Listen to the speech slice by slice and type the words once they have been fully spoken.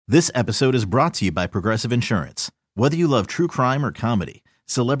This episode is brought to you by Progressive Insurance. Whether you love true crime or comedy,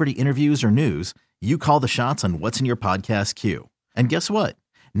 celebrity interviews or news, you call the shots on what's in your podcast queue. And guess what?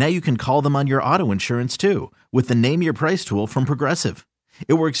 Now you can call them on your auto insurance too with the Name Your Price tool from Progressive.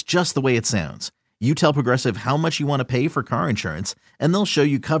 It works just the way it sounds. You tell Progressive how much you want to pay for car insurance, and they'll show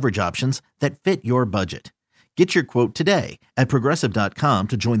you coverage options that fit your budget. Get your quote today at Progressive.com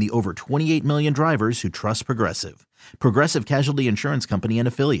to join the over 28 million drivers who trust Progressive. Progressive Casualty Insurance Company and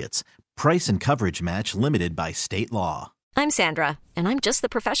Affiliates. Price and coverage match limited by state law. I'm Sandra, and I'm just the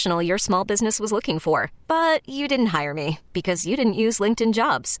professional your small business was looking for. But you didn't hire me because you didn't use LinkedIn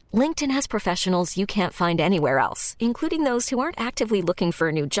Jobs. LinkedIn has professionals you can't find anywhere else, including those who aren't actively looking for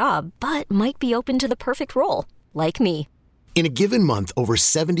a new job, but might be open to the perfect role, like me. In a given month, over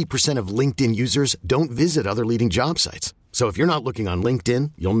 70% of LinkedIn users don't visit other leading job sites. So if you're not looking on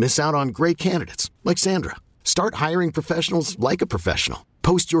LinkedIn, you'll miss out on great candidates like Sandra. Start hiring professionals like a professional.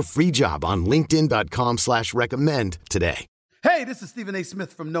 Post your free job on linkedin.com/recommend today. Hey, this is Stephen A.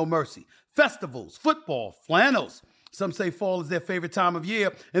 Smith from No Mercy. Festivals, football, flannels. Some say fall is their favorite time of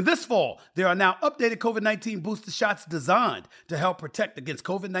year. And this fall, there are now updated COVID-19 booster shots designed to help protect against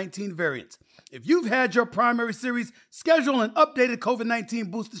COVID-19 variants. If you've had your primary series, schedule an updated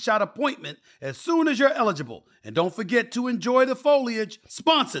COVID-19 booster shot appointment as soon as you're eligible. And don't forget to enjoy the foliage.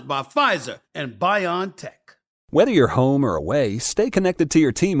 Sponsored by Pfizer and BioNTech. Whether you're home or away, stay connected to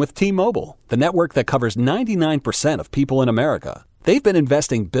your team with T-Mobile, the network that covers 99% of people in America. They've been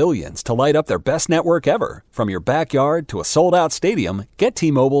investing billions to light up their best network ever. From your backyard to a sold-out stadium, get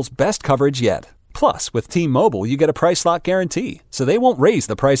T-Mobile's best coverage yet. Plus, with T-Mobile, you get a price lock guarantee, so they won't raise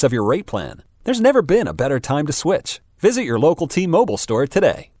the price of your rate plan. There's never been a better time to switch. Visit your local T-Mobile store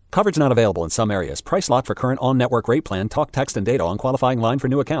today. Coverage not available in some areas. Price lock for current on-network rate plan. Talk, text, and data on qualifying line for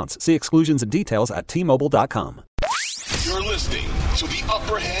new accounts. See exclusions and details at T-Mobile.com. You're listening to the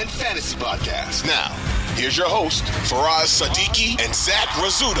Upper Hand Fantasy Podcast. Now, here's your host, Faraz Siddiqui and Zach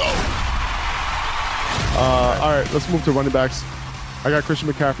Rizzuto. All right, let's move to running backs. I got Christian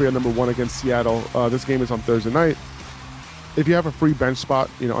McCaffrey at number 1 against Seattle. This game is on Thursday night. If you have a free bench spot,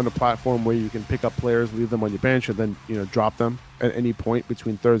 on the platform where you can pick up players, leave them on your bench, and then, drop them at any point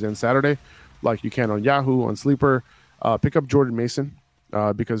between Thursday and Saturday, like you can on Yahoo, on Sleeper, pick up Jordan Mason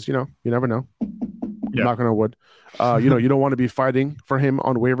because, you never know. Yeah. Knock on wood. You don't want to be fighting for him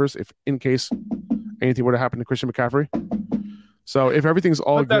on waivers if in case anything were to happen to Christian McCaffrey. So if everything's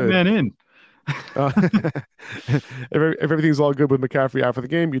all Let good, that man in. if everything's all good with McCaffrey after the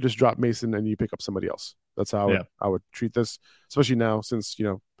game, you just drop Mason and you pick up somebody else. That's how I would treat this, especially now since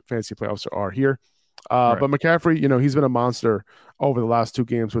fantasy playoffs are here. Right. But McCaffrey, he's been a monster over the last 2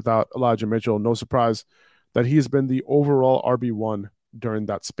 games without Elijah Mitchell. No surprise that he's been the overall RB1 during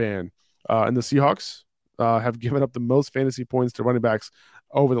that span. And the Seahawks have given up the most fantasy points to running backs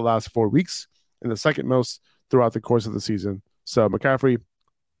over the last 4 weeks and the second most throughout the course of the season. So McCaffrey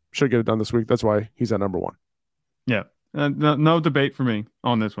should get it done this week. That's why he's at number 1. Yeah. No debate for me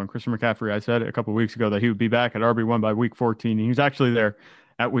on this one. Christian McCaffrey, I said a couple of weeks ago that he would be back at RB1 by week 14. He was actually there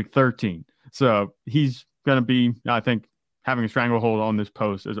at week 13. So he's going to be, I think, having a stranglehold on this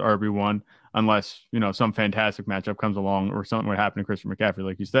post as RB1 unless, some fantastic matchup comes along or something would happen to Christian McCaffrey.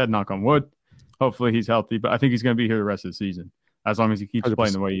 Like you said, knock on wood. Hopefully he's healthy, but I think he's going to be here the rest of the season as long as he keeps 100%.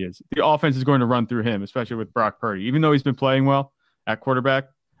 Playing the way he is. The offense is going to run through him, especially with Brock Purdy. Even though he's been playing well at quarterback,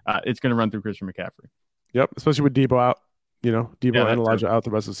 it's going to run through Christian McCaffrey. Yep, especially with Debo out. Debo and Elijah out the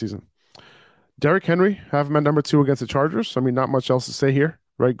rest of the season. Derrick Henry, have him at number 2 against the Chargers. Not much else to say here,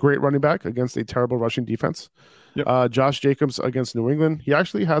 right? Great running back against a terrible rushing defense. Yep. Josh Jacobs against New England. He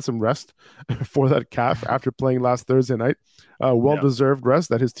actually had some rest for that calf after playing last Thursday night. Well-deserved rest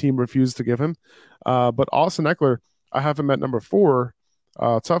that his team refused to give him. But Austin Eckler, I have him at number 4.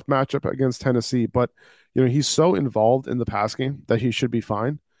 Tough matchup against Tennessee, but he's so involved in the pass game that he should be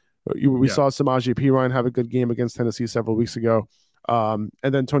fine. We saw Samaje Perine have a good game against Tennessee several weeks ago. And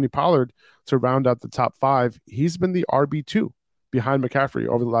then Tony Pollard to round out the top 5. He's been the RB2 behind McCaffrey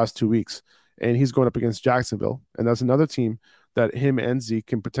over the last 2 weeks, and he's going up against Jacksonville. And that's another team that him and Zeke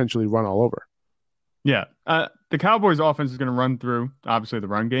can potentially run all over. Yeah. The Cowboys offense is going to run through, obviously, the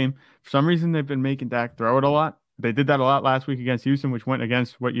run game. For some reason, they've been making Dak throw it a lot. They did that a lot last week against Houston, which went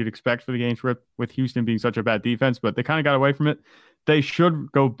against what you'd expect for the game script with Houston being such a bad defense, but they kind of got away from it. They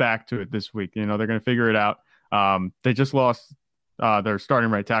should go back to it this week. They're going to figure it out. They just lost their starting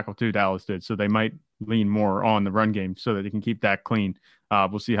right tackle too, Dallas did, so they might lean more on the run game so that they can keep that clean.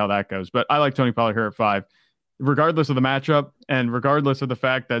 We'll see how that goes. But I like Tony Pollard here at 5. Regardless of the matchup and regardless of the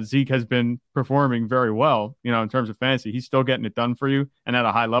fact that Zeke has been performing very well, in terms of fantasy, he's still getting it done for you. And at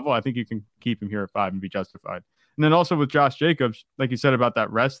a high level, I think you can keep him here at 5 and be justified. And then also with Josh Jacobs, like you said about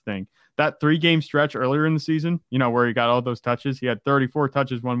that rest thing, that 3-game stretch earlier in the season, where he got all those touches, he had 34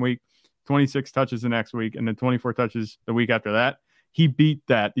 touches one week, 26 touches the next week, and then 24 touches the week after that. He beat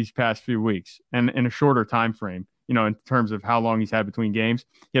that these past few weeks and in a shorter time frame, in terms of how long he's had between games.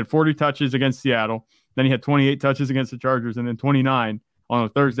 He had 40 touches against Seattle. Then he had 28 touches against the Chargers and then 29 on a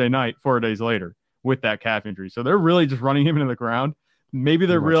Thursday night, 4 days later with that calf injury. So they're really just running him into the ground. Maybe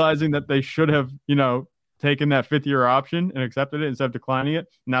they're realizing that they should have, taken that 5th-year option and accepted it instead of declining it.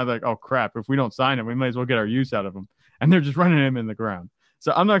 Now they're like, oh, crap, if we don't sign him, we might as well get our use out of him. And they're just running him in the ground.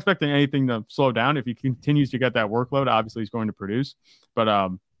 So I'm not expecting anything to slow down. If he continues to get that workload, obviously he's going to produce.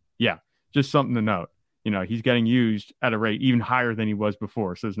 But, just something to note. He's getting used at a rate even higher than he was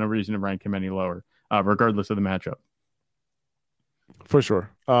before. So there's no reason to rank him any lower, regardless of the matchup. For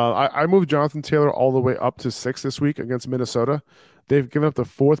sure. I moved Jonathan Taylor all the way up to 6 this week against Minnesota. They've given up the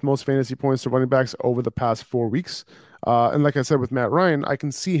 4th most fantasy points to running backs over the past 4 weeks. And like I said, with Matt Ryan, I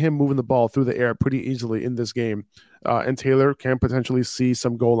can see him moving the ball through the air pretty easily in this game. And Taylor can potentially see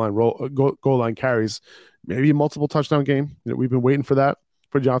some goal line carries, maybe a multiple touchdown game. We've been waiting for that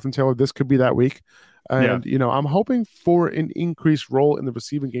for Jonathan Taylor. This could be that week. And, I'm hoping for an increased role in the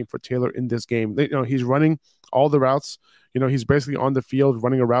receiving game for Taylor in this game. He's running all the routes. He's basically on the field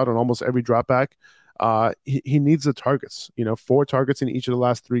running a route on almost every drop back. He needs the targets, 4 targets in each of the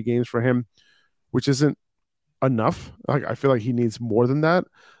last 3 games for him, which isn't enough. I feel like he needs more than that.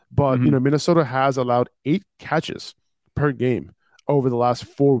 But, Minnesota has allowed 8 catches per game over the last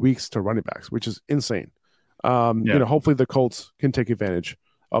 4 weeks to running backs, which is insane. Hopefully the Colts can take advantage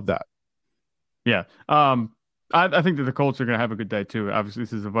of that. Yeah. I think that the Colts are going to have a good day too. Obviously,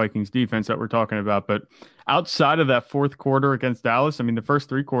 this is the Vikings defense that we're talking about, but outside of that 4th quarter against Dallas, the first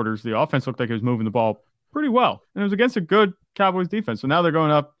 3 quarters, the offense looked like it was moving the ball pretty well, and it was against a good Cowboys defense. So now they're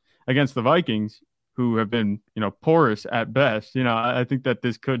going up against the Vikings, who have been, porous at best. I think that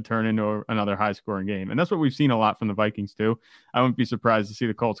this could turn into another high-scoring game, and that's what we've seen a lot from the Vikings too. I wouldn't be surprised to see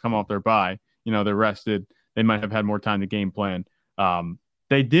the Colts come off their bye. They're rested. They might have had more time to game plan.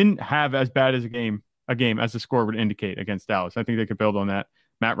 They didn't have as bad as a game as the score would indicate against Dallas. I think they could build on that.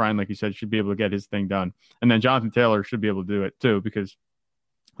 Matt Ryan, like you said, should be able to get his thing done. And then Jonathan Taylor should be able to do it too, because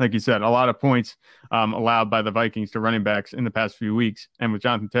like you said, a lot of points allowed by the Vikings to running backs in the past few weeks. And with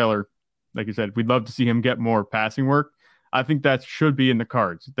Jonathan Taylor, like you said, we'd love to see him get more passing work. I think that should be in the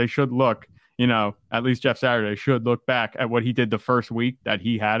cards. They should look, at least Jeff Saturday should look back at what he did the first week that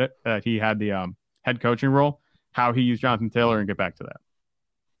he had the head coaching role, how he used Jonathan Taylor, and get back to that.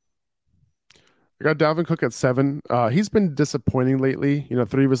 I got Dalvin Cook at 7. He's been disappointing lately.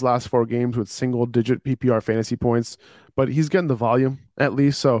 3 of his last 4 games with single-digit PPR fantasy points, but he's getting the volume at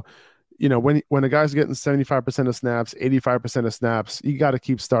least. So, when a guy's getting 75% of snaps, 85% of snaps, you got to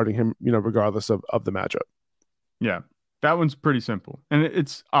keep starting him, regardless of the matchup. Yeah, that one's pretty simple. And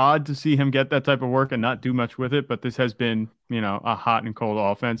it's odd to see him get that type of work and not do much with it, but this has been, a hot and cold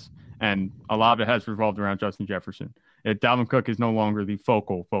offense, and a lot of it has revolved around Justin Jefferson. Dalvin Cook is no longer the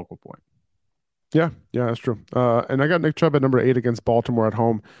focal point. Yeah, that's true. And I got Nick Chubb at number 8 against Baltimore at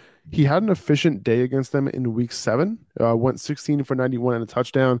home. He had an efficient day against them in week 7, went 16 for 91 and a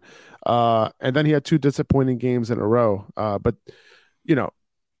touchdown. And then he had 2 disappointing games in a row. But,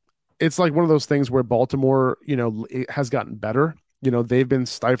 it's like one of those things where Baltimore, it has gotten better. They've been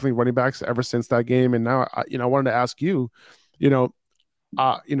stifling running backs ever since that game. And now, I wanted to ask you, you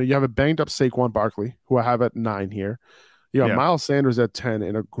have a banged up Saquon Barkley, who I have at 9 here. You got Miles Sanders at 10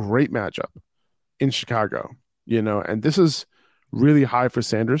 in a great matchup in Chicago, and this is really high for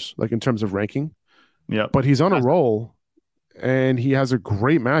Sanders, like in terms of ranking. Yeah. But he's on a roll and he has a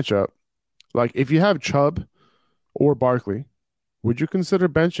great matchup. Like if you have Chubb or Barkley, would you consider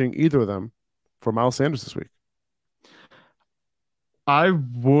benching either of them for Miles Sanders this week? I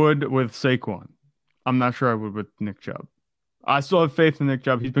would with Saquon. I'm not sure I would with Nick Chubb. I still have faith in Nick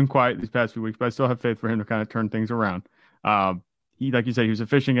Chubb. He's been quiet these past few weeks, but I still have faith for him to kind of turn things around. He, like you said, he was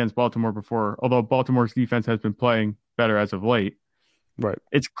efficient against Baltimore before, although Baltimore's defense has been playing better as of late. Right.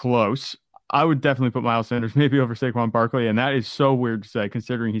 It's close. I would definitely put Miles Sanders maybe over Saquon Barkley, and that is so weird to say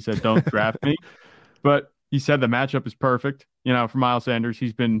considering he said don't draft me. But he said the matchup is perfect, for Miles Sanders.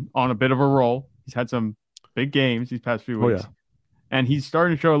 He's been on a bit of a roll. He's had some big games these past few weeks. And he's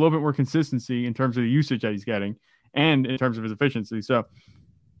starting to show a little bit more consistency in terms of the usage that he's getting and in terms of his efficiency. So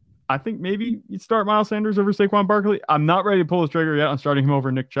I think maybe you'd start Miles Sanders over Saquon Barkley. I'm not ready to pull the trigger yet on starting him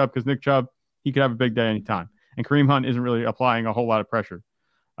over Nick Chubb because Nick Chubb, he could have a big day anytime. And Kareem Hunt isn't really applying a whole lot of pressure,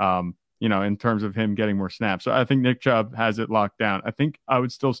 in terms of him getting more snaps. So I think Nick Chubb has it locked down. I think I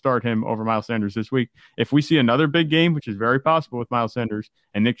would still start him over Miles Sanders this week. If we see another big game, which is very possible with Miles Sanders,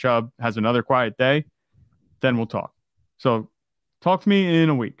 and Nick Chubb has another quiet day, then we'll talk. So talk to me in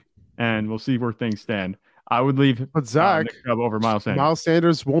a week, and we'll see where things stand. I would leave but Zach, Nick Chubb over Miles Sanders. Miles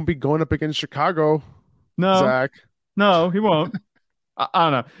Sanders won't be going up against Chicago. No, Zach. No, he won't. I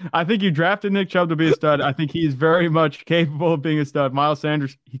don't know. I think you drafted Nick Chubb to be a stud. I think he's very much capable of being a stud. Miles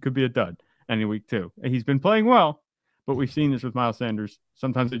Sanders, he could be a dud any week too. He's been playing well, but we've seen this with Miles Sanders.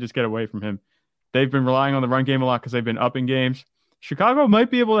 Sometimes they just get away from him. They've been relying on the run game a lot because they've been up in games. Chicago might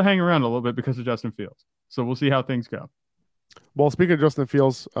be able to hang around a little bit because of Justin Fields. So we'll see how things go. Well, speaking of Justin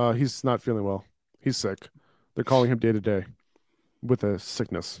Fields, he's not feeling well. He's sick. They're calling him day-to-day with a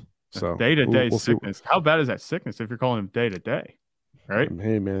sickness. So day-to-day sickness. See. How bad is that sickness if you're calling him day-to-day? Right?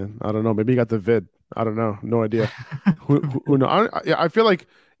 Hey, man. I don't know. Maybe he got the vid. I don't know. No idea. who knows? I feel like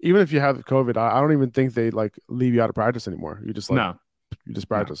even if you have COVID, I don't even think they like leave you out of practice anymore. You just you just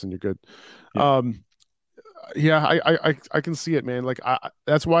practice and you're good. Yeah. I can see it, man. Like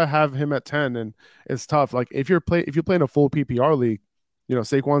that's why I have him at 10, and it's tough. Like if you're playing a full PPR league,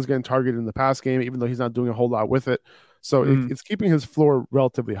 Saquon's getting targeted in the pass game, even though he's not doing a whole lot with it. So it's keeping his floor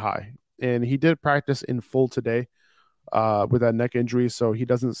relatively high. And he did practice in full today with that neck injury, so he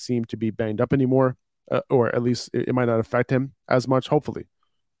doesn't seem to be banged up anymore, or at least it might not affect him as much. Hopefully,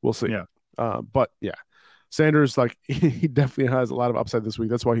 we'll see. Yeah. But yeah, Sanders, like he definitely has a lot of upside this week.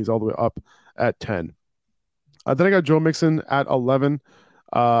 That's why he's all the way up at 10. Then I got Joe Mixon at 11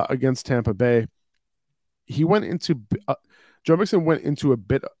 against Tampa Bay. He went into Joe Mixon went into a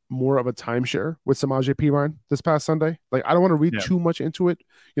bit more of a timeshare with Samaje Perine this past Sunday. Like, I don't want to read too much into it,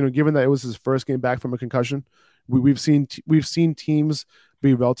 given that it was his first game back from a concussion. We've seen teams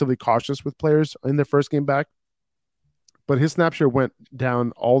be relatively cautious with players in their first game back, but his snap share went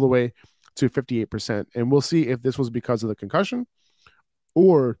down all the way to 58%. And we'll see if this was because of the concussion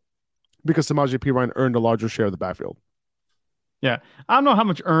or because Samaje Perine earned a larger share of the backfield. Yeah. I don't know how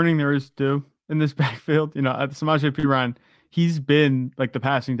much earning there is to do in this backfield. Samaje Perine, he's been like the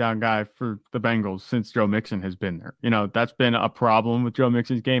passing down guy for the Bengals since Joe Mixon has been there. That's been a problem with Joe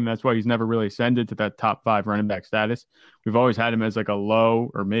Mixon's game. That's why he's never really ascended to that top 5 running back status. We've always had him as like a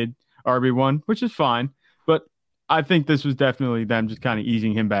low or mid RB1, which is fine. But I think this was definitely them just kind of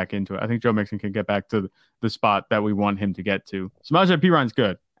easing him back into it. I think Joe Mixon can get back to the spot that we want him to get to. Samaje Perine's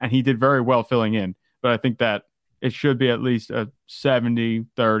good, and he did very well filling in. But I think that it should be at least a 70-30,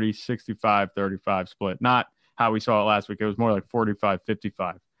 65-35 split. Not how we saw it last week. It was more like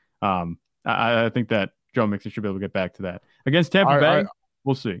 45-55. I think that Joe Mixon should be able to get back to that. Against Tampa Bay,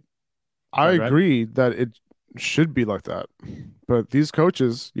 we'll see. I agree that it should be like that. But these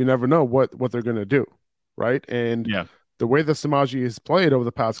coaches, you never know what they're going to do, right? And the way that Samaje has played over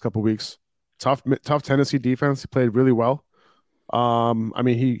the past couple of weeks, tough Tennessee defense. He played really well.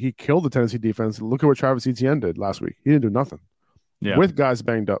 He killed the Tennessee defense. Look at what Travis Etienne did last week. He didn't do nothing with guys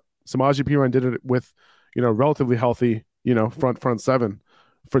banged up. Samaje Perine did it with, relatively healthy, front 7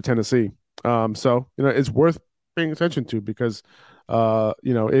 for Tennessee. So it's worth paying attention to because,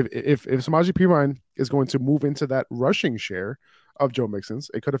 if Samaje Perine is going to move into that rushing share of Joe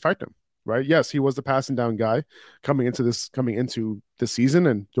Mixon's, it could affect him, right? Yes, he was the passing down guy coming into this season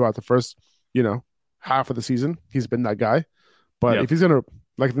and throughout the first, half of the season, he's been that guy. But if he's gonna,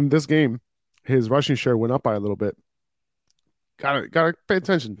 like in this game, his rushing share went up by a little bit. Gotta pay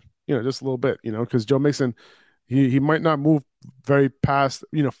attention, just a little bit, because Joe Mixon, he might not move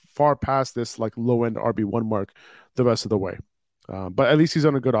far past this like low end RB1 mark the rest of the way. But at least he's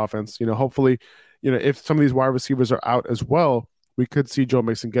on a good offense. Hopefully, if some of these wide receivers are out as well, we could see Joe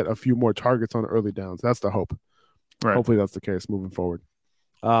Mixon get a few more targets on early downs. That's the hope. Right. Hopefully that's the case moving forward.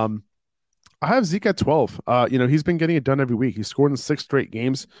 I have Zeke at 12. He's been getting it done every week. He's scored in 6 straight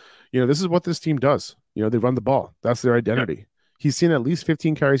games. This is what this team does. They run the ball. That's their identity. Yeah. He's seen at least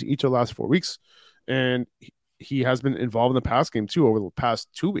 15 carries each of the last 4 weeks, and he has been involved in the pass game too over the past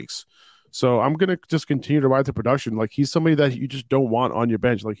 2 weeks. So I'm going to just continue to ride the production. Like, he's somebody that you just don't want on your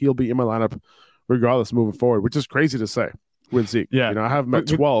bench. Like, he'll be in my lineup regardless moving forward, which is crazy to say with Zeke. Yeah. I have him at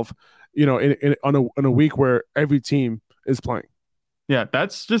 12, on a week where every team is playing. Yeah,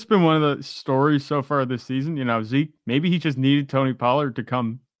 that's just been one of the stories so far this season. Zeke, maybe he just needed Tony Pollard to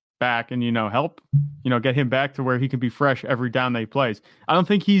come back and, help, get him back to where he can be fresh every down that he plays. I don't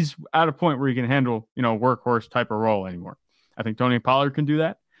think he's at a point where he can handle, workhorse type of role anymore. I think Tony Pollard can do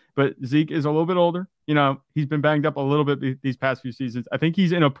that, but Zeke is a little bit older. He's been banged up a little bit these past few seasons. I think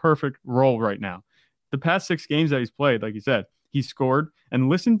he's in a perfect role right now. The past 6 games that he's played, like you said, he scored, and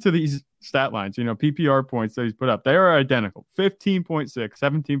listen to these stat lines, PPR points that he's put up. They are identical. 15.6,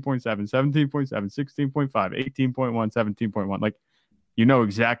 17.7, 17.7, 16.5, 18.1, 17.1. Like,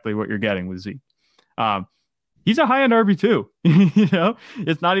 exactly what you're getting with Zeke. he's a high-end RB2. You know,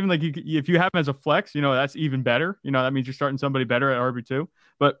 it's not even like if you have him as a flex, you know, that's even better. You know, that means you're starting somebody better at RB2.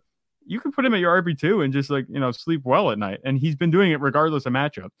 But you can put him at your RB2 and just like, you know, sleep well at night. And he's been doing it regardless of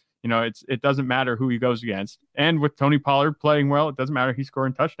matchup. You know, it doesn't matter who he goes against. And with Tony Pollard playing well, it doesn't matter. He's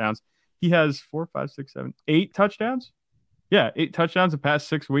scoring touchdowns. He has 4, 5, 6, 7, 8 touchdowns. Yeah, 8 touchdowns the past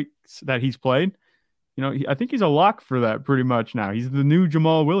 6 weeks that he's played. You know, I think he's a lock for that pretty much now. He's the new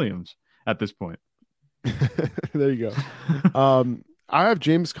Jamal Williams at this point. There you go. I have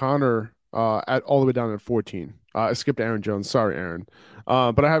James Conner at all the way down at 14. I skipped Aaron Jones. Sorry, Aaron.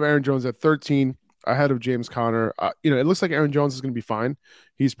 But I have Aaron Jones at 13 ahead of James Conner. You know, it looks like Aaron Jones is going to be fine.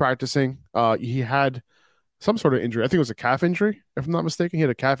 He's practicing. He had some sort of injury. I think it was a calf injury, if I'm not mistaken. He had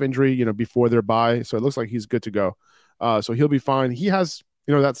a calf injury, you know, before their bye. So it looks like he's good to go. So he'll be fine. He has,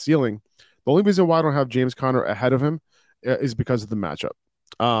 you know, that ceiling. The only reason why I don't have James Conner ahead of him is because of the matchup.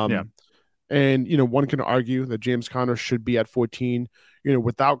 Yeah. And, you know, one can argue that James Conner should be at 14. You know,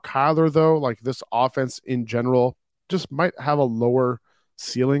 without Kyler, though, like this offense in general just might have a lower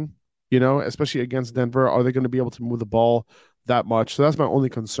ceiling, you know, especially against Denver. Are they going to be able to move the ball that much? So that's my only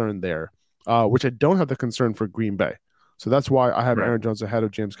concern there, which I don't have the concern for Green Bay. So that's why I have Aaron Jones ahead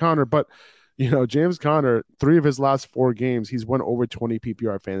of James Conner. But, you know, James Conner, 3 of his last 4 games, he's won over 20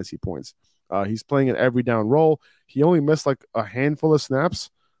 PPR fantasy points. He's playing an every down role. He only missed like a handful of snaps,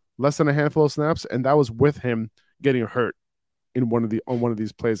 less than a handful of snaps, and that was with him getting hurt in one of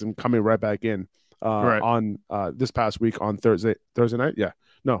these plays and coming right back in on this past week on Thursday night. Yeah,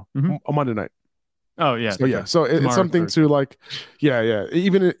 no, on Monday night. Oh yeah. So yeah, so it's something to like, yeah.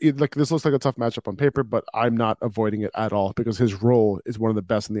 Even like this looks like a tough matchup on paper, but I'm not avoiding it at all because his role is one of the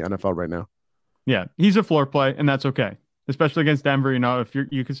best in the NFL right now. Yeah, he's a floor play, and that's okay. Especially against Denver, you know, if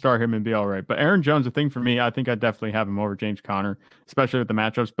you could start him and be all right. But Aaron Jones, the thing for me, I think I definitely have him over James Conner, especially with the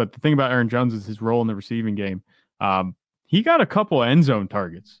matchups. But the thing about Aaron Jones is his role in the receiving game. He got a couple end zone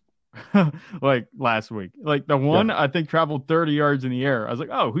targets like last week. Like the one I think traveled 30 yards in the air. I was like,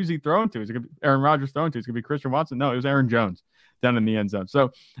 oh, who's he throwing to? Is it gonna be Aaron Rodgers throwing to? Is it gonna be Christian Watson? No, it was Aaron Jones down in the end zone.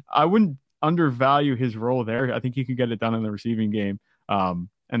 So I wouldn't undervalue his role there. I think he can get it done in the receiving game.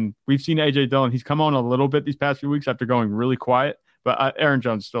 And we've seen A.J. Dillon. He's come on a little bit these past few weeks after going really quiet. But Aaron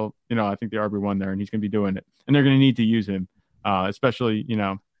Jones still, you know, I think the RB1 there, and he's going to be doing it. And they're going to need to use him, especially, you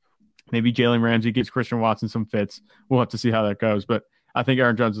know, maybe Jalen Ramsey gives Christian Watson some fits. We'll have to see how that goes. But I think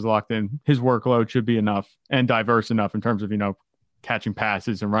Aaron Jones is locked in. His workload should be enough and diverse enough in terms of, you know, catching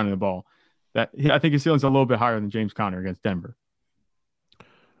passes and running the ball. I think his ceiling's a little bit higher than James Conner against Denver.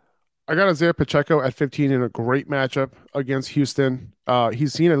 I got Isaiah Pacheco at 15 in a great matchup against Houston.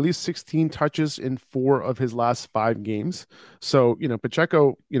 He's seen at least 16 touches in 4 of his last 5 games. So, you know,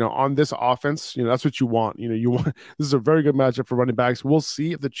 Pacheco, you know, on this offense, you know, that's what you want. You know, this is a very good matchup for running backs. We'll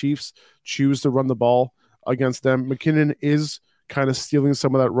see if the Chiefs choose to run the ball against them. McKinnon is kind of stealing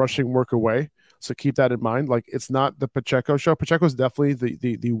some of that rushing work away. So keep that in mind. Like, it's not the Pacheco show. Pacheco is definitely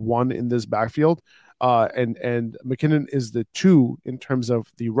the one in this backfield. And McKinnon is the 2 in terms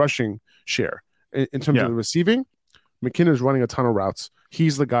of the rushing share. In terms of the receiving, McKinnon is running a ton of routes.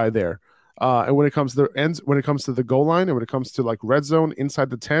 He's the guy there. And when it comes to the ends, when it comes to the goal line, and when it comes to like red zone inside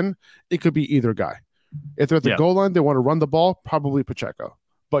the 10, it could be either guy. If they're at the goal line, they want to run the ball, probably Pacheco.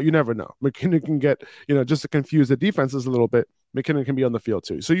 But you never know. McKinnon can get, you know, just to confuse the defenses a little bit, McKinnon can be on the field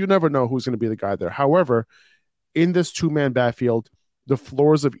too. So you never know who's going to be the guy there. However, in this 2-man backfield, the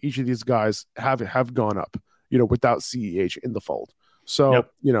floors of each of these guys have gone up, you know, without CEH in the fold. So,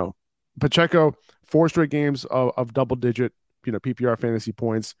 you know, Pacheco, 4 straight games of double-digit, you know, PPR fantasy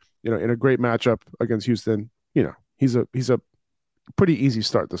points, you know, in a great matchup against Houston. You know, he's a pretty easy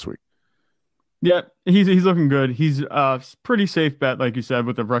start this week. Yeah, he's looking good. He's a pretty safe bet, like you said,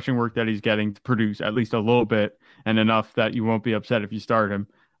 with the rushing work that he's getting to produce at least a little bit and enough that you won't be upset if you start him.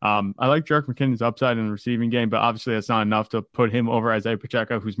 I like Jerick McKinnon's upside in the receiving game, but obviously that's not enough to put him over Isaiah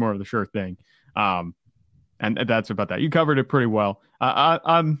Pacheco, who's more of the sure thing. And that's about that. You covered it pretty well.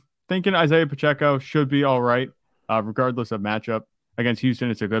 I'm thinking Isaiah Pacheco should be all right, regardless of matchup. Against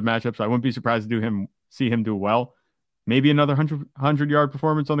Houston, it's a good matchup, so I wouldn't be surprised to see him do well. Maybe another 100-yard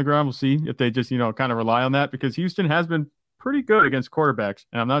performance on the ground. We'll see if they just, you know, kind of rely on that, because Houston has been pretty good against quarterbacks.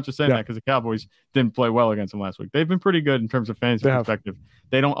 And I'm not just saying that because the Cowboys didn't play well against them last week. They've been pretty good in terms of fantasy perspective.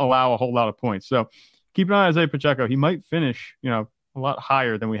 They don't allow a whole lot of points. So keep an eye on Isaiah Pacheco. He might finish, you know, a lot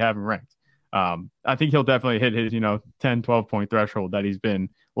higher than we have him ranked. I think he'll definitely hit his, you know, 10, 12-point threshold that he's been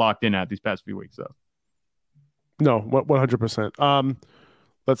locked in at these past few weeks. So. No, 100%.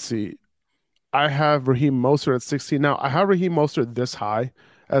 Let's see. I have Raheem Mostert at 16. Now, I have Raheem Mostert this high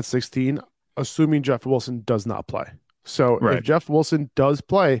at 16, assuming Jeff Wilson does not play. So if Jeff Wilson does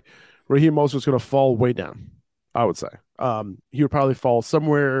play, Raheem Mostert is going to fall way down. I would say. He would probably fall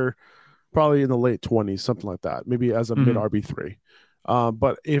somewhere probably in the late 20s, something like that, maybe as a mid RB3.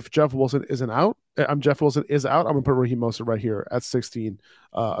 But if Jeff Wilson is out, I'm going to put Raheem Mostert right here at 16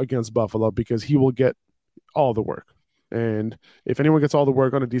 against Buffalo, because he will get all the work. And if anyone gets all the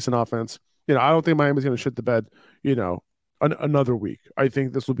work on a decent offense, I don't think Miami's going to shit the bed, another week. I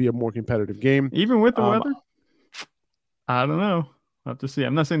think this will be a more competitive game. Even with the weather? I don't know. I'll have to see.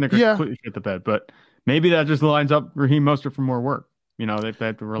 I'm not saying they're going to completely shit the bed, but maybe that just lines up Raheem Mostert for more work. If they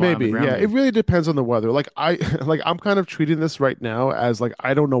have to rely on the ground game. It really depends on the weather. I'm kind of treating this right now as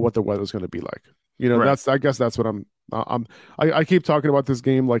I don't know what the weather's going to be like. Right. I guess that's what I keep talking about this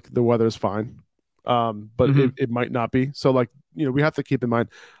game like the weather's fine, but it might not be. So we have to keep in mind.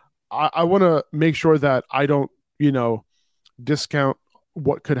 I want to make sure that I don't discount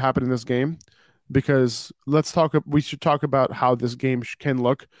what could happen in this game, because we should talk about how this game can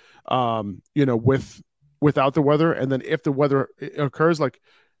look, without the weather. And then if the weather occurs,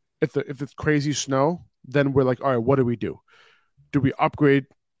 if it's crazy snow, then we're all right, what do we do? Do we upgrade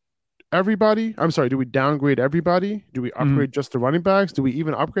everybody? I'm sorry, do we downgrade everybody? Do we upgrade just the running backs? Do we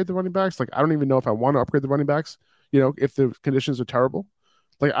even upgrade the running backs? I don't even know if I want to upgrade the running backs, if the conditions are terrible.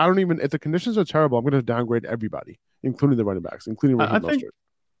 If the conditions are terrible, I'm going to downgrade everybody, including the running backs, including Raheem Mostert.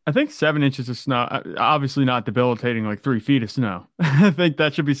 I think 7 inches of snow, obviously not debilitating 3 feet of snow. I think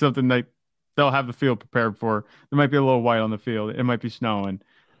that should be something they'll have the field prepared for. There might be a little white on the field. It might be snowing.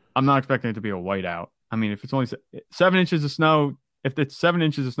 I'm not expecting it to be a whiteout. I mean, if it's only 7 inches of snow, if it's 7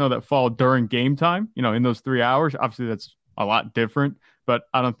 inches of snow that fall during game time, in those 3 hours, obviously that's a lot different, but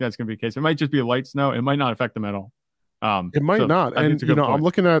I don't think that's going to be the case. It might just be a light snow. It might not affect them at all. It might not. And, I'm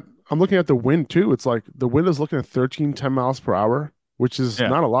looking at the wind too. It's the wind is looking at 10 miles per hour, which is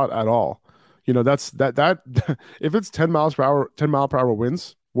not a lot at all. That's that if it's 10 mile per hour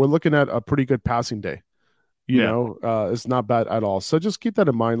winds, we're looking at a pretty good passing day. It's not bad at all. So just keep that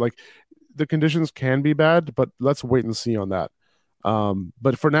in mind. The conditions can be bad, but let's wait and see on that.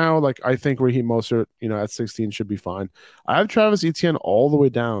 But for now, I think Raheem Mostert, at 16 should be fine. I have Travis Etienne all the way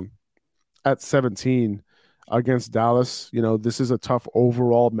down at 17 against Dallas. This is a tough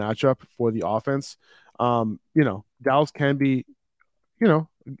overall matchup for the offense. Dallas can be,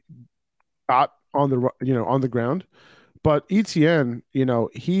 hot on the ground. But Etienne,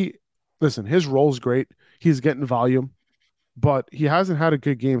 his role's great. He's getting volume, but he hasn't had a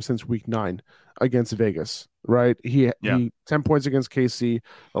good game since week 9 against Vegas, right? He 10 points against KC.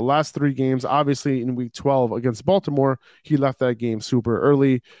 The last 3 games, obviously in week 12 against Baltimore, he left that game super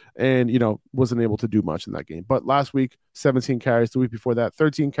early and, wasn't able to do much in that game. But last week, 17 carries. The week before that,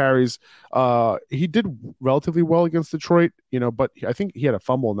 13 carries. He did relatively well against Detroit, but I think he had a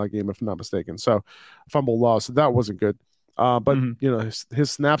fumble in that game, if I'm not mistaken. So fumble loss. So that wasn't good. But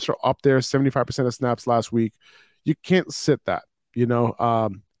his snaps are up there, 75% of snaps last week. You can't sit that,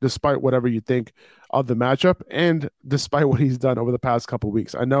 despite whatever you think of the matchup and despite what he's done over the past couple of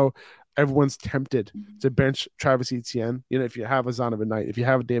weeks. I know everyone's tempted to bench Travis Etienne. If you have a Zonovan Knight, if you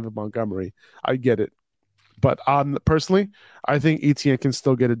have David Montgomery, I get it. But personally, I think Etienne can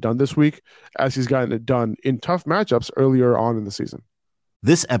still get it done this week, as he's gotten it done in tough matchups earlier on in the season.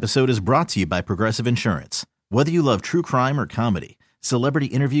 This episode is brought to you by Progressive Insurance. Whether you love true crime or comedy, celebrity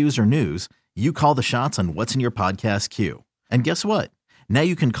interviews or news, you call the shots on what's in your podcast queue. And guess what? Now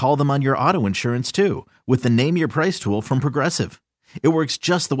you can call them on your auto insurance too, with the Name Your Price tool from Progressive. It works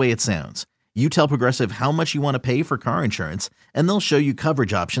just the way it sounds. You tell Progressive how much you want to pay for car insurance, and they'll show you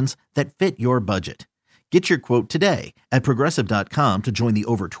coverage options that fit your budget. Get your quote today at Progressive.com to join the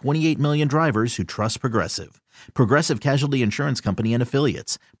over 28 million drivers who trust Progressive. Progressive Casualty Insurance Company and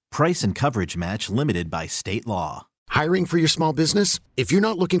Affiliates. Price and coverage match limited by state law. Hiring for your small business? If you're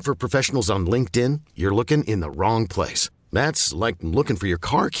not looking for professionals on LinkedIn, you're looking in the wrong place. That's like looking for your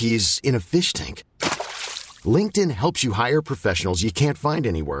car keys in a fish tank. LinkedIn helps you hire professionals you can't find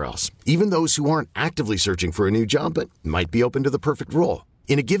anywhere else, even those who aren't actively searching for a new job but might be open to the perfect role.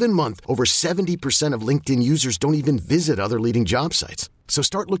 In a given month, over 70% of LinkedIn users don't even visit other leading job sites. So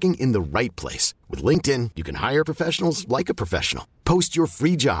start looking in the right place. With LinkedIn, you can hire professionals like a professional. Post your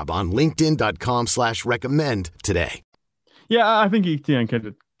free job on linkedin.com/recommend today. Yeah, I think Etienne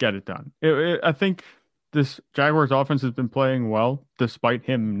can get it done. I think this Jaguars offense has been playing well despite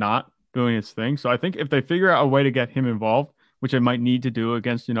him not doing his thing. So I think if they figure out a way to get him involved, which they might need to do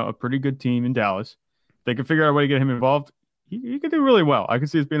against, a pretty good team in Dallas, if they can figure out a way to get him involved, he could do really well. I could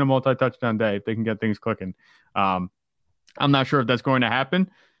see this being a multi-touchdown day if they can get things clicking. I'm not sure if that's going to happen.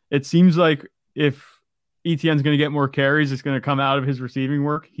 It seems like if Etienne's going to get more carries. It's going to come out of his receiving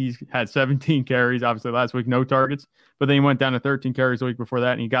work. He's had 17 carries, obviously last week, no targets, but then he went down to 13 carries the week before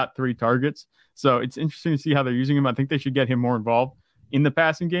that, and he got 3 targets. So it's interesting to see how they're using him. I think they should get him more involved in the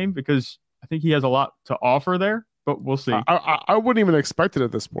passing game because I think he has a lot to offer there, but we'll see. I wouldn't even expect it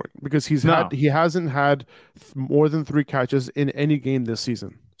at this point because he hasn't had more than 3 catches in any game this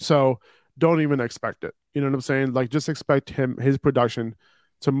season. So don't even expect it. You know what I'm saying? Like, just expect his production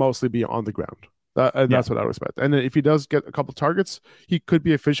to mostly be on the ground. That's what I would expect. And if he does get a couple targets, he could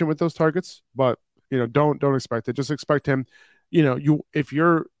be efficient with those targets. But don't expect it. Just expect him. If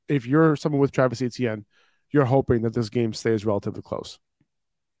you're someone with Travis Etienne, you're hoping that this game stays relatively close.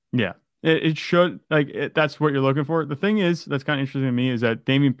 Yeah, it should. That's what you're looking for. The thing is, that's kind of interesting to me is that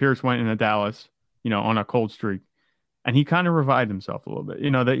Dameon Pierce went into Dallas, on a cold streak, and he kind of revived himself a little bit.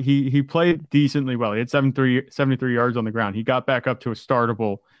 That he played decently well. He had 73 yards on the ground. He got back up to a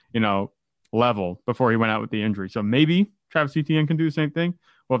startable, level before he went out with the injury. So maybe Travis Etienne can do the same thing.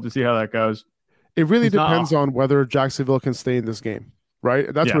 We'll have to see how that goes. It really depends on whether Jacksonville can stay in this game,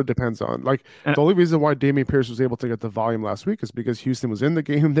 right? That's what it depends on. The only reason why Dameon Pierce was able to get the volume last week is because Houston was in the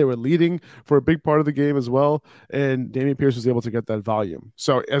game. They were leading for a big part of the game as well, and Dameon Pierce was able to get that volume.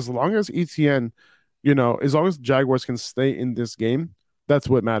 So as long as Etienne, as long as Jaguars can stay in this game, that's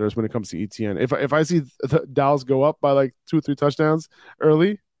what matters when it comes to Etienne. If I see the Dallas go up by 2 or 3 touchdowns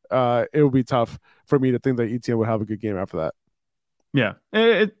early, it would be tough for me to think that Etienne would have a good game after that. Yeah,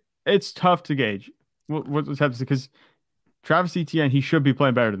 it's tough to gauge what's happening because Travis Etienne, he should be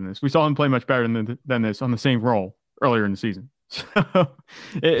playing better than this. We saw him play much better than this on the same role earlier in the season. So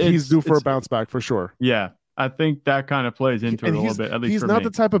he's due for a bounce back for sure. Yeah, I think that kind of plays into it a little bit. At least he's not the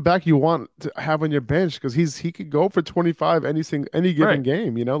type of back you want to have on your bench because he could go for 25 any given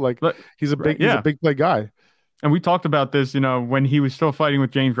game. He's a big play guy. And we talked about this, when he was still fighting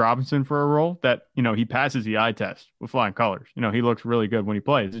with James Robinson for a role that, he passes the eye test with flying colors. He looks really good when he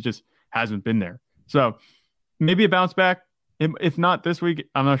plays. It just hasn't been there. So maybe a bounce back. If not this week,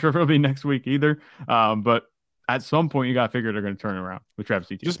 I'm not sure if it'll be next week either. But at some point, you got to figure they're going to turn it around with Travis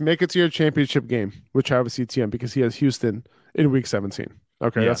Etienne. Just make it to your championship game with Travis Etienne because he has Houston in week 17.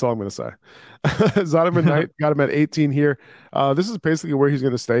 Okay, that's all I'm going to say. Zonovan Knight got him at 18 here. This is basically where he's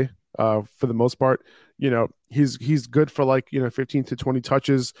going to stay for the most part. He's good for 15 to 20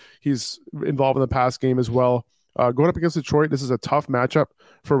 touches. He's involved in the pass game as well. Going up against Detroit, this is a tough matchup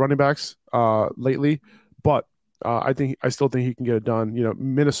for running backs lately, but I still think he can get it done.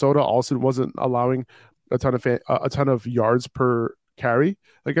 Minnesota also wasn't allowing a ton of yards per carry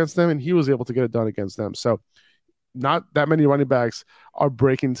against them, and he was able to get it done against them. So not that many running backs are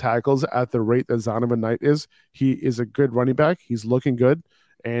breaking tackles at the rate that Zonovan Knight is. He is a good running back. He's looking good.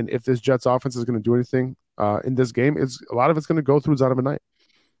 And if this Jets offense is going to do anything in this game, a lot of it's going to go through Zonovan Knight.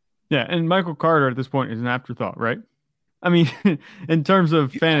 Yeah, and Michael Carter at this point is an afterthought, right? I mean, in terms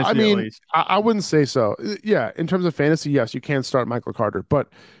of fantasy, at least. I wouldn't say so. Yeah, in terms of fantasy, yes, you can start Michael Carter, but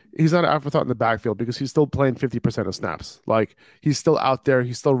he's not an afterthought in the backfield because he's still playing 50% of snaps. He's still out there.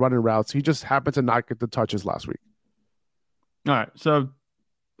 He's still running routes. He just happened to not get the touches last week. All right, so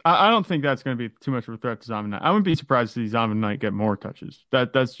I don't think that's going to be too much of a threat to Zonovan Knight. I wouldn't be surprised to see Zonovan Knight get more touches.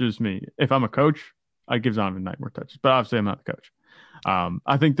 That's just me. If I'm a coach, I'd give Zonovan Knight more touches, but obviously I'm not the coach.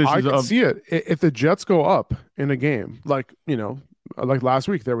 I think I can see it. If the Jets go up in a game, like last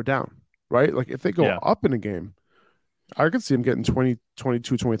week, they were down, right? If they go up in a game, I could see him getting 20,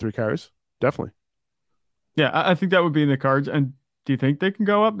 22, 23 carries. Definitely. Yeah, I think that would be in the cards. And do you think they can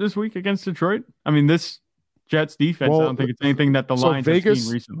go up this week against Detroit? I mean, this Jets defense, I don't think it's anything that the Lions have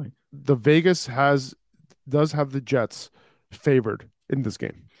seen recently. The Vegas does have the Jets favored in this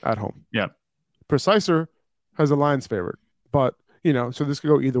game at home. Yeah. Preciser has the Lions favored, but so this could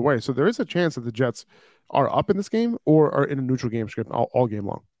go either way. So there is a chance that the Jets are up in this game or are in a neutral game script all game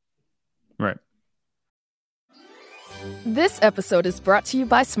long. Right. This episode is brought to you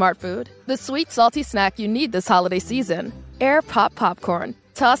by Smart Food, the sweet, salty snack you need this holiday season. Air Pop Popcorn,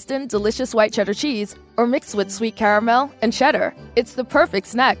 tossed in delicious white cheddar cheese, or mixed with sweet caramel and cheddar. It's the perfect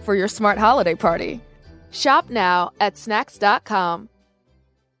snack for your smart holiday party. Shop now at snacks.com.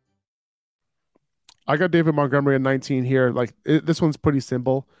 I got David Montgomery at 19 here. This one's pretty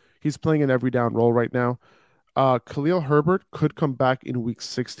simple. He's playing an every down role right now. Khalil Herbert could come back in week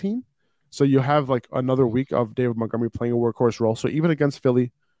 16. So you have another week of David Montgomery playing a workhorse role. So even against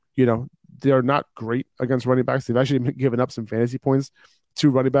Philly, they're not great against running backs. They've actually been giving up some fantasy points to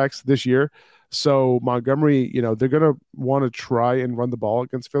running backs this year. So Montgomery, they're going to want to try and run the ball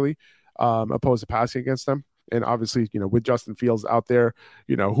against Philly, opposed to passing against them. And obviously, with Justin Fields out there,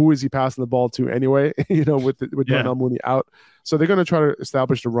 who is he passing the ball to anyway, with Darnell Mooney out. So they're going to try to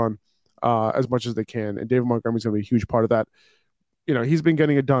establish the run. as much as they can. And David Montgomery's going to be a huge part of that. He's been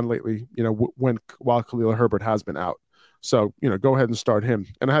getting it done lately, while Khalil Herbert has been out. So, go ahead and start him.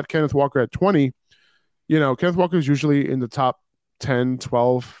 And I had Kenneth Walker at 20. Kenneth Walker is usually in the top 10,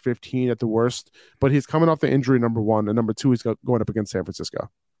 12, 15 at the worst, but he's coming off the injury, number one. And number two, he's going up against San Francisco.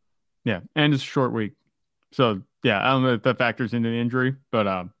 Yeah, and it's a short week. So, yeah, I don't know if that factors into the injury, but,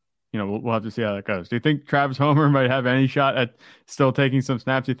 we'll have to see how that goes. Do you think Travis Homer might have any shot at still taking some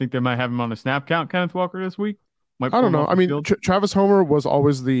snaps? Do you think they might have him on a snap count, Kenneth Walker, this week? I don't know. I mean, Travis Homer was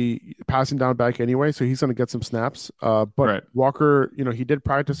always the passing down back anyway, so he's going to get some snaps. But right. Walker, he did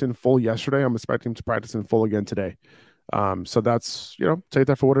practice in full yesterday. I'm expecting him to practice in full again today. So that's, take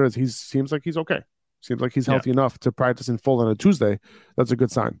that for what it is. He seems like he's okay. Seems like he's healthy enough to practice in full on a Tuesday. That's a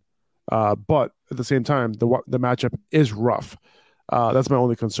good sign. But at the same time, the matchup is rough. That's my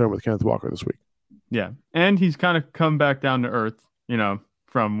only concern with Kenneth Walker this week. Yeah, and he's kind of come back down to earth,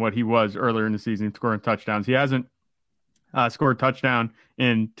 from what he was earlier in the season, scoring touchdowns. He hasn't scored a touchdown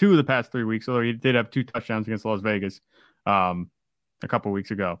in 2 of the past 3 weeks, although he did have 2 touchdowns against Las Vegas a couple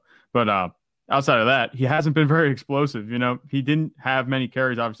weeks ago. But outside of that, he hasn't been very explosive. He didn't have many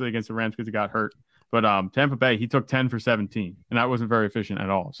carries, obviously, against the Rams because he got hurt. But Tampa Bay, he took 10 for 17, and that wasn't very efficient at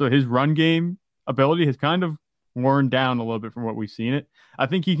all. So his run game ability has kind of worn down a little bit from what we've seen it. I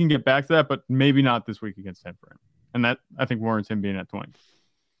think he can get back to that, but maybe not this week against Denver. And that, I think, warrants him being at 20.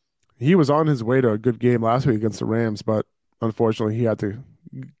 He was on his way to a good game last week against the Rams, but unfortunately he had to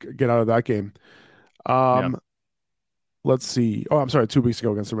get out of that game. Let's see. Oh, I'm sorry, 2 weeks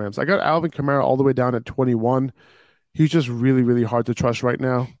ago against the Rams. I got Alvin Kamara all the way down at 21. He's just really, really hard to trust right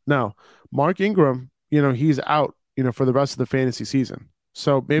now. Now, Mark Ingram, he's out, for the rest of the fantasy season.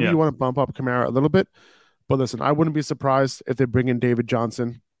 So maybe you want to bump up Kamara a little bit. But listen, I wouldn't be surprised if they bring in David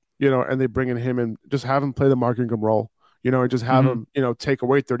Johnson, and they bring in him and just have him play the Mark Ingram role, and just have him, take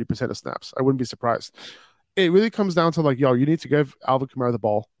away 30% of snaps. I wouldn't be surprised. It really comes down to you need to give Alvin Kamara the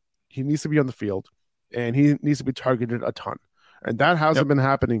ball. He needs to be on the field, and he needs to be targeted a ton. And that hasn't been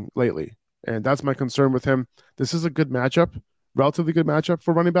happening lately. And that's my concern with him. This is a good matchup, relatively good matchup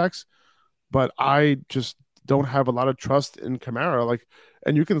for running backs, but I just don't have a lot of trust in Kamara.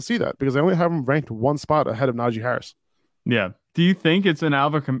 And you can see that because I only have him ranked 1 spot ahead of Najee Harris. Yeah. Do you think it's an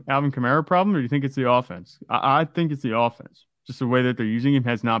Alvin Kamara problem, or do you think it's the offense? I think it's the offense. Just the way that they're using him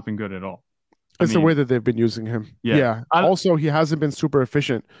has not been good at all. It's the way that they've been using him. Yeah. Also, he hasn't been super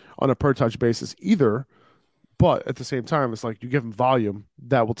efficient on a per touch basis either. But at the same time, it's you give him volume,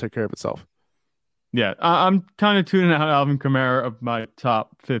 that will take care of itself. Yeah, I'm kind of tuning out Alvin Kamara of my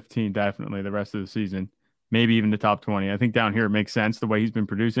top 15, definitely, the rest of the season. Maybe even the top 20. I think down here it makes sense the way he's been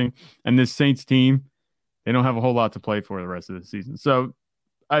producing. And this Saints team, they don't have a whole lot to play for the rest of the season. So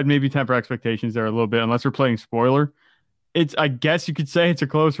I'd maybe temper expectations there a little bit, unless we're playing spoiler. I guess you could say it's a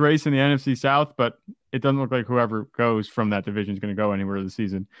close race in the NFC South, but it doesn't look like whoever goes from that division is going to go anywhere this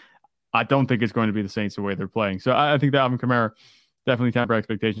season. I don't think it's going to be the Saints the way they're playing. So I think that Alvin Kamara definitely temper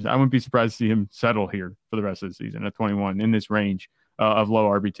expectations. I wouldn't be surprised to see him settle here for the rest of the season at 21 in this range of low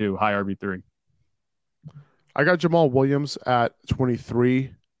RB2, high RB3. I got Jamal Williams at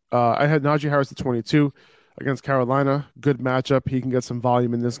 23. I had Najee Harris at 22 against Carolina. Good matchup. He can get some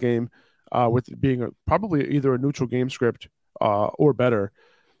volume in this game with it being probably either a neutral game script or better.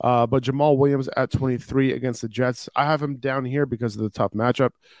 But Jamal Williams at 23 against the Jets. I have him down here because of the tough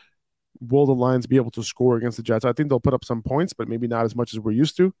matchup. Will the Lions be able to score against the Jets? I think they'll put up some points, but maybe not as much as we're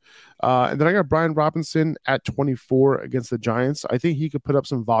used to. And then I got Brian Robinson at 24 against the Giants. I think he could put up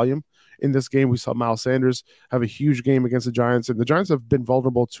some volume in this game. We saw Miles Sanders have a huge game against the Giants, and the Giants have been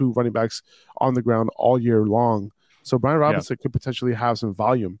vulnerable to running backs on the ground all year long. So Brian Robinson could potentially have some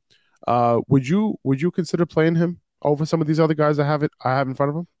volume. Would you consider playing him over some of these other guys I have in front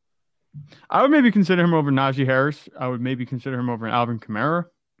of him? I would maybe consider him over Najee Harris. I would maybe consider him over Alvin Kamara.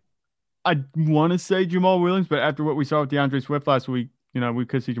 I want to say Jamal Williams, but after what we saw with DeAndre Swift last week, we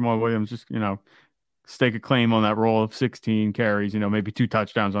could see Jamal Williams just, stake a claim on that role of 16 carries, maybe 2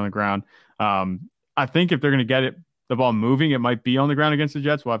 touchdowns on the ground. I think if they're going to get the ball moving, it might be on the ground against the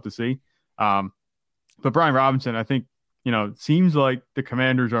Jets. We'll have to see. But Brian Robinson, I think, it seems like the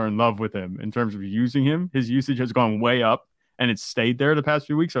Commanders are in love with him in terms of using him. His usage has gone way up, and it's stayed there the past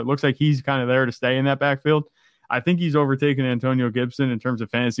few weeks. So it looks like he's kind of there to stay in that backfield. I think he's overtaken Antonio Gibson in terms of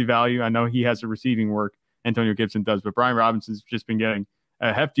fantasy value. I know he has the receiving work, Antonio Gibson does, but Brian Robinson's just been getting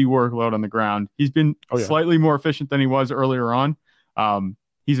a hefty workload on the ground. He's been slightly more efficient than he was earlier on.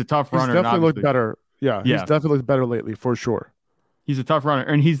 He's a tough runner. He's definitely looked better. Yeah, he's definitely looked better lately for sure. He's a tough runner,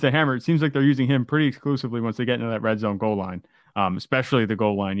 and he's the hammer. It seems like they're using him pretty exclusively once they get into that red zone goal line, especially the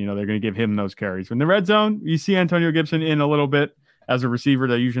goal line. They're going to give him those carries. In the red zone, you see Antonio Gibson in a little bit as a receiver.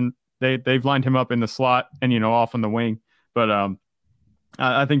 They they've lined him up in the slot and, off on the wing. But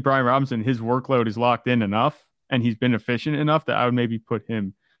I think Brian Robinson, his workload is locked in enough and he's been efficient enough that I would maybe put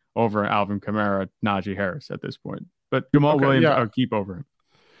him over Alvin Kamara, Najee Harris at this point. But Jamal Williams, I would keep over him.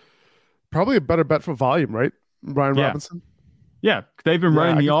 Probably a better bet for volume, right? Brian Robinson? Yeah, they've been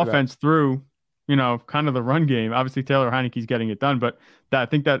running the offense through, kind of the run game. Obviously, Taylor Heineke's getting it done, but I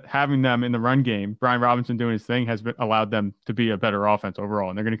think that having them in the run game, Brian Robinson doing his thing, has allowed them to be a better offense overall,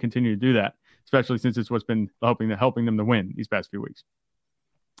 and they're going to continue to do that, especially since it's what's been helping them to win these past few weeks.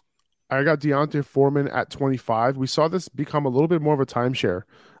 I got D'Onta Foreman at 25. We saw this become a little bit more of a timeshare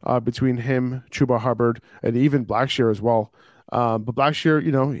between him, Chuba Hubbard, and even Blackshear as well. But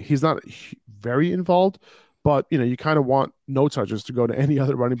Blackshear, he's not very involved, but, you kind of want no touches to go to any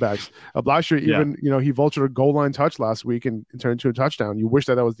other running backs. Blackshear even, he vultured a goal line touch last week and turned into a touchdown. You wish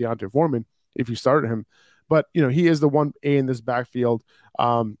that was D'Onta Foreman if you started him. But, he is the 1A in this backfield.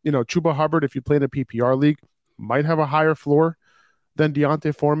 Chuba Hubbard, if you play in a PPR league, might have a higher floor than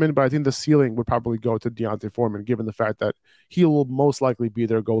D'Onta Foreman, but I think the ceiling would probably go to D'Onta Foreman, given the fact that he will most likely be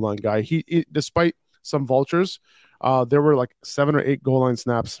their goal line guy. He despite some vultures, there were like 7 or 8 goal line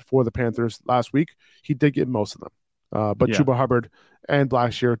snaps for the Panthers last week. He did get most of them, but Chuba Hubbard and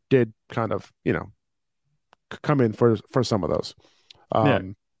Blackshear did kind of, come in for some of those.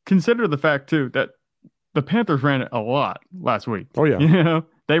 Consider the fact too that the Panthers ran it a lot last week. Oh yeah,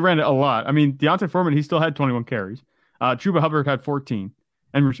 they ran it a lot. I mean, D'Onta Foreman, he still had 21 carries. Chuba Hubbard had 14,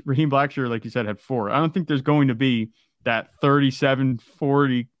 and Raheem Blackshear, like you said, had 4. I don't think there's going to be that 37,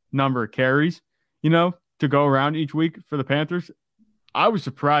 40 number of carries, to go around each week for the Panthers. I was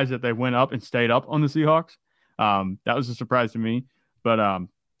surprised that they went up and stayed up on the Seahawks. That was a surprise to me, but I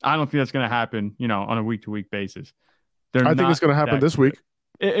don't think that's going to happen, on a week-to-week basis. I think it's going to happen this week.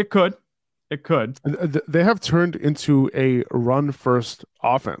 It could. It could. They have turned into a run-first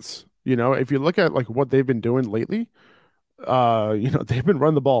offense. If you look at like what they've been doing lately, they've been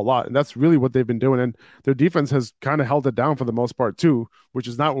running the ball a lot, and that's really what they've been doing. And their defense has kind of held it down for the most part too, which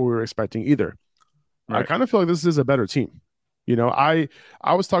is not what we were expecting either. Right. I kind of feel like this is a better team. I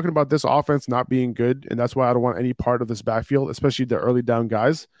was talking about this offense not being good, and that's why I don't want any part of this backfield, especially the early down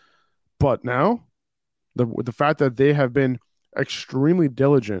guys. But now, the fact that they have been extremely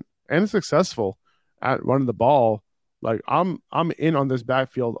diligent and successful at running the ball, like I'm in on this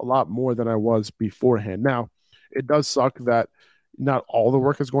backfield a lot more than I was beforehand. Now, it does suck that not all the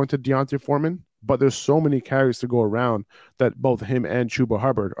work is going to D'Onta Foreman, but there's so many carries to go around that both him and Chuba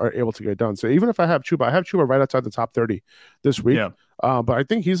Hubbard are able to get done. So even if I have Chuba right outside the top 30 this week. Yeah. But I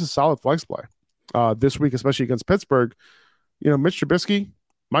think he's a solid flex play this week, especially against Pittsburgh. Mitch Trubisky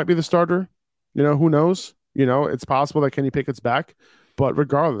might be the starter. Who knows? It's possible that Kenny Pickett's back. But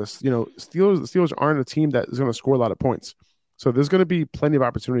regardless, the Steelers aren't a team that is going to score a lot of points. So there's going to be plenty of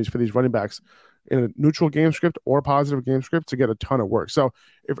opportunities for these running backs in a neutral game script or positive game script to get a ton of work. So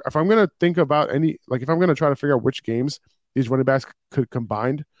if I'm going to think about if I'm going to try to figure out which games these running backs could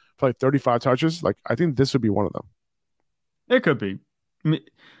combine for like 35 touches, I think this would be one of them. It could be. I mean,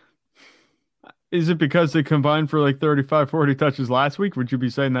 is it because they combined for like 35, 40 touches last week? Would you be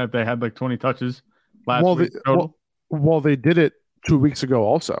saying that if they had like 20 touches last week total? Well, they did it 2 weeks ago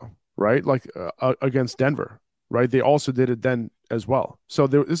also, right? Against Denver, right? They also did it then as well. So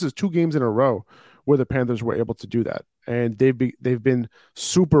this is 2 games in a row where the Panthers were able to do that. And they've been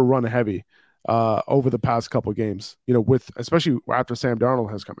super run heavy over the past couple of games, especially after Sam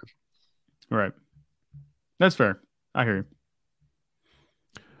Darnold has come in. Right. That's fair. I hear you.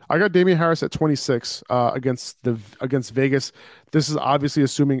 I got Damian Harris at 26 against Vegas. This is obviously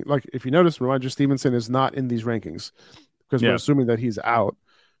assuming, if you notice, Ramondre Stevenson is not in these rankings because we're assuming that he's out.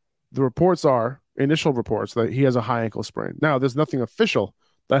 The reports are initial reports that he has a high ankle sprain. Now, there's nothing official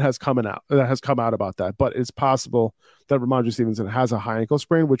that has come out about that, but it's possible that Ramondre Stevenson has a high ankle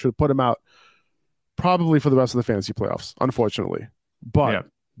sprain, which would put him out probably for the rest of the fantasy playoffs, unfortunately. But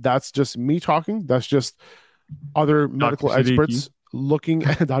that's just me talking. That's just other medical experts looking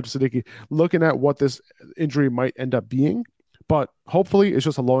at Dr. Siddiqui, looking at what this injury might end up being. But hopefully it's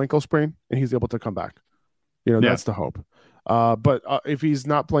just a low ankle sprain and he's able to come back. That's the hope. But if he's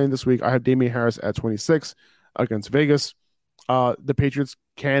not playing this week, I have Damian Harris at 26 against Vegas. The Patriots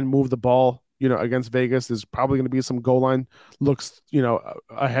can move the ball, against Vegas. There's probably going to be some goal line looks,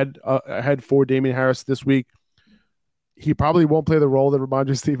 ahead for Damian Harris this week. He probably won't play the role that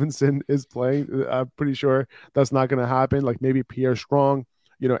Ramondre Stevenson is playing. I'm pretty sure that's not going to happen. Like maybe Pierre Strong,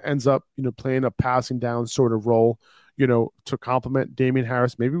 ends up, playing a passing down sort of role, to complement Damian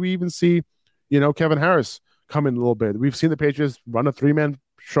Harris. Maybe we even see, Kevin Harris come in a little bit. We've seen the Patriots run a 3-man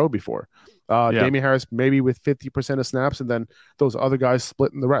show before. Damien Harris maybe with 50% of snaps, and then those other guys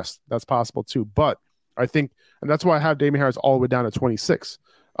splitting the rest. That's possible too. But I think, and that's why I have Damien Harris all the way down to 26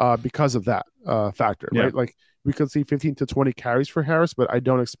 because of that factor, right? Like we could see 15 to 20 carries for Harris, but I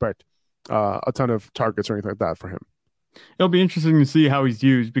don't expect a ton of targets or anything like that for him. It'll be interesting to see how he's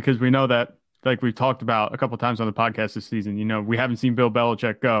used, because we know that, like we've talked about a couple of times on the podcast this season, we haven't seen Bill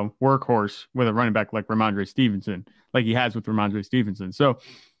Belichick go workhorse with a running back like Ramondre Stevenson, like he has with Ramondre Stevenson. So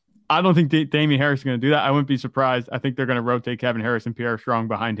I don't think Damien Harris is going to do that. I wouldn't be surprised. I think they're going to rotate Kevin Harris and Pierre Strong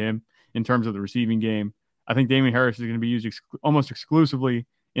behind him in terms of the receiving game. I think Damien Harris is going to be used almost exclusively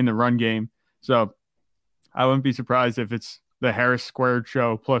in the run game. So I wouldn't be surprised if it's the Harris squared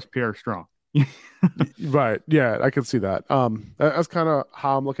show plus Pierre Strong. Right. Yeah, I can see that. That's kind of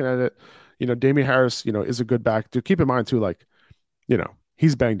how I'm looking at it. Damien Harris, is a good back. To keep in mind too, like,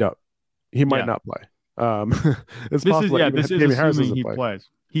 he's banged up. He might not play. It's possible. This is Damien Harris he plays.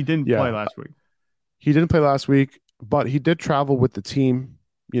 He didn't play last week. He didn't play last week, but he did travel with the team.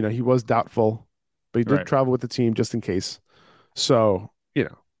 He was doubtful, but he did travel with the team just in case. So,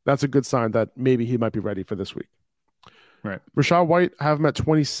 that's a good sign that maybe he might be ready for this week. Right. Rachaad White, I have him at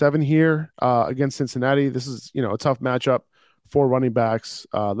 27 here against Cincinnati. This is, a tough matchup for running backs.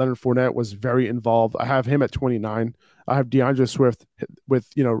 Leonard Fournette was very involved. I have him at 29. I have DeAndre Swift with,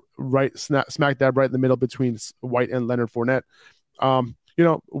 right smack dab right in the middle between White and Leonard Fournette.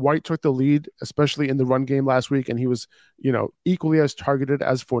 White took the lead, especially in the run game last week, and he was, equally as targeted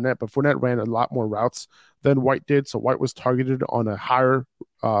as Fournette, but Fournette ran a lot more routes than White did. So White was targeted on a higher,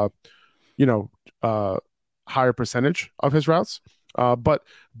 higher percentage of his routes. But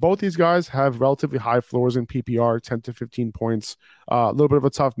both these guys have relatively high floors in PPR, 10 to 15 points, a little bit of a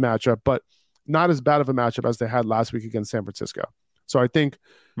tough matchup, but not as bad of a matchup as they had last week against San Francisco. So I think,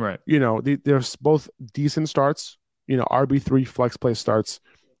 there's both decent starts, RB3 flex play starts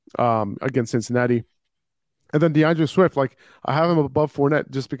against Cincinnati. And then DeAndre Swift, like I have him above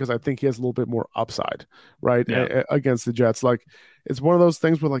Fournette just because I think he has a little bit more upside, right? Against the Jets. Like it's one of those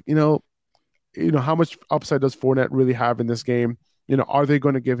things where like, how much upside does Fournette really have in this game? Are they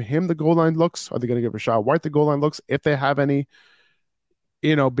going to give him the goal line looks? Are they going to give Rachaad White the goal line looks if they have any?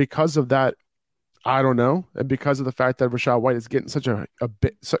 Because of that, I don't know. And because of the fact that Rachaad White is getting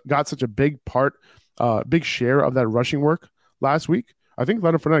got such a big part, big share of that rushing work last week. I think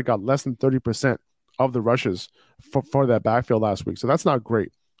Leonard Fournette got less than 30% of the rushes for that backfield last week. So that's not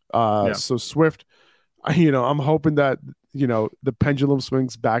great. So Swift, I'm hoping that, the pendulum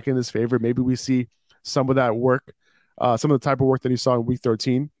swings back in his favor. Maybe we see some of that work, some of the type of work that he saw in week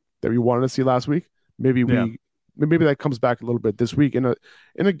 13 that we wanted to see last week. Maybe that comes back a little bit this week in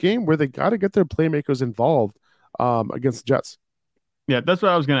a game where they got to get their playmakers involved against the Jets. Yeah, that's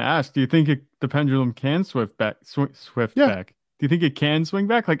what I was going to ask. Do you think the pendulum can swing back? Do you think it can swing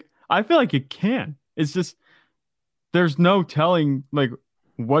back? Like, I feel like it can. It's just there's no telling like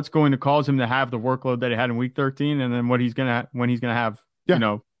what's going to cause him to have the workload that he had in week 13, and then when he's gonna have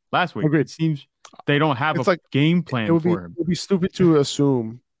last week. Agreed. It seems they don't have a game plan for him. It would be stupid to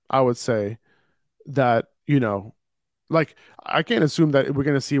assume, I would say, that like I can't assume that we're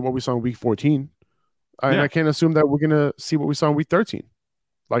gonna see what we saw in week 14. And I can't assume that we're gonna see what we saw in week 13.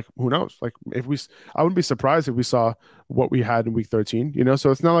 Like, who knows? Like, I wouldn't be surprised if we saw what we had in week 13.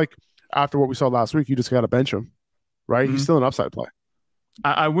 So it's not like after what we saw last week, you just got to bench him, right? Mm-hmm. He's still an upside play.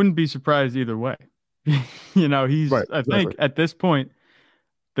 I wouldn't be surprised either way. He's I think at this point,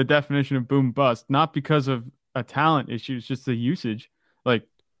 the definition of boom bust, not because of a talent issue, it's just the usage. Like,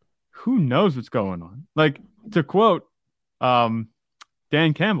 who knows what's going on? Like, to quote Dan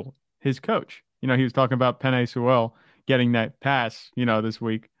Campbell, his coach, he was talking about Penei Sewell getting that pass, this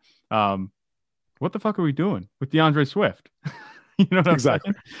week. What the fuck are we doing with DeAndre Swift? What I'm saying?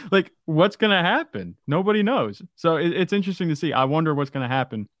 Like, what's going to happen? Nobody knows. So it's interesting to see. I wonder what's going to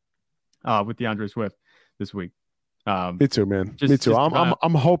happen with DeAndre Swift this week. Me too, man. Me too.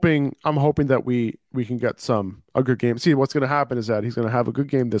 I'm hoping that we can get a good game. See, what's going to happen is that he's going to have a good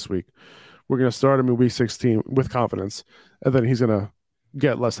game this week. We're going to start him in week 16 with confidence, and then he's going to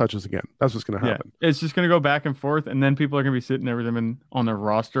get less touches again. That's what's going to happen. It's just going to go back and forth, and then people are going to be sitting there with him on their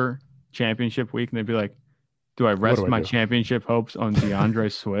roster championship week, and they'd be like, do I rest my championship hopes on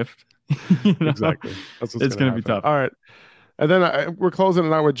DeAndre Swift? Exactly. That's what's going to be tough. All right. And then we're closing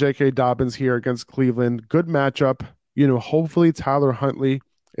it out with J.K. Dobbins here against Cleveland. Good matchup. Hopefully Tyler Huntley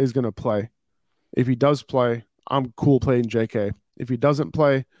is going to play. If he does play, I'm cool playing J.K. If he doesn't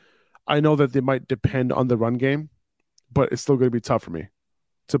play, I know that they might depend on the run game, but it's still going to be tough for me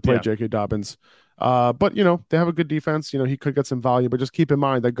to play J.K. Dobbins But, they have a good defense. He could get some value, but just keep in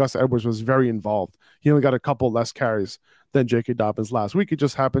mind that Gus Edwards was very involved. He only got a couple less carries than J.K. Dobbins last week. It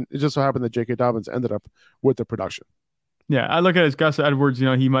just so happened that J.K. Dobbins ended up with the production. Yeah, I look at it as Gus Edwards,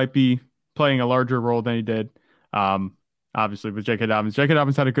 he might be playing a larger role than he did, obviously, with J.K. Dobbins. J.K.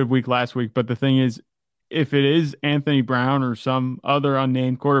 Dobbins had a good week last week, but the thing is, if it is Anthony Brown or some other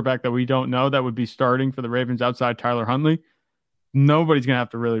unnamed quarterback that we don't know that would be starting for the Ravens outside Tyler Huntley, nobody's going to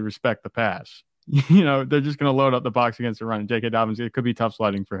have to really respect the pass. They're just going to load up the box against the run. And J.K. Dobbins, it could be tough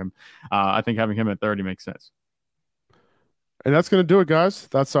sledding for him. I think having him at 30 makes sense. And that's going to do it, guys.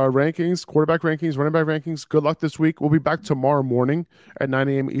 That's our rankings, quarterback rankings, running back rankings. Good luck this week. We'll be back tomorrow morning at 9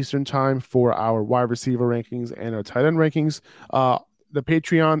 a.m. Eastern time for our wide receiver rankings and our tight end rankings. The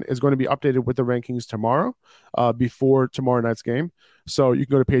Patreon is going to be updated with the rankings tomorrow, before tomorrow night's game. So you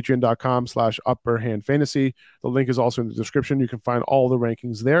can go to patreon.com/upperhandfantasy. The link is also in the description. You can find all the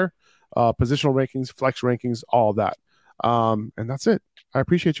rankings there, positional rankings, flex rankings, all of that. And that's it. I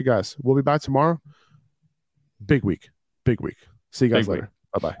appreciate you guys. We'll be back tomorrow. Big week. See you guys later.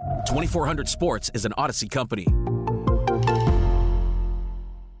 Bye-bye. 2400 Sports is an Odyssey company.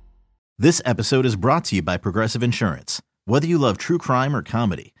 This episode is brought to you by Progressive Insurance. Whether you love true crime or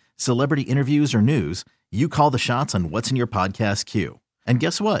comedy, celebrity interviews or news, you call the shots on what's in your podcast queue. And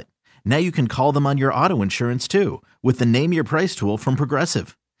guess what? Now you can call them on your auto insurance too with the Name Your Price tool from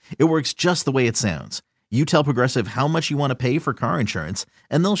Progressive. It works just the way it sounds. You tell Progressive how much you want to pay for car insurance,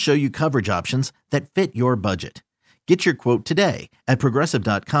 and they'll show you coverage options that fit your budget. Get your quote today at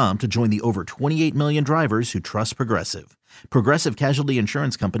Progressive.com to join the over 28 million drivers who trust Progressive. Progressive Casualty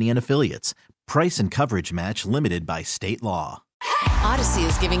Insurance Company and Affiliates. Price and coverage match limited by state law. Odyssey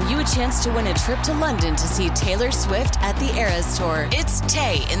is giving you a chance to win a trip to London to see Taylor Swift at the Eras Tour. It's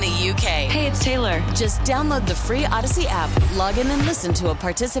Tay in the UK. Hey, it's Taylor. Just download the free Odyssey app, log in and listen to a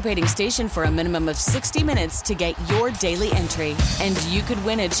participating station for a minimum of 60 minutes to get your daily entry. And you could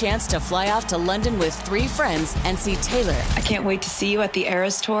win a chance to fly off to London with 3 friends and see Taylor. I can't wait to see you at the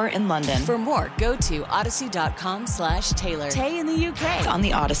Eras Tour in London. For more, go to odyssey.com/Taylor. Tay in the UK. It's on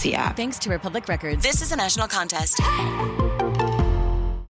the Odyssey app. Thanks to Republic Records. This is a national contest.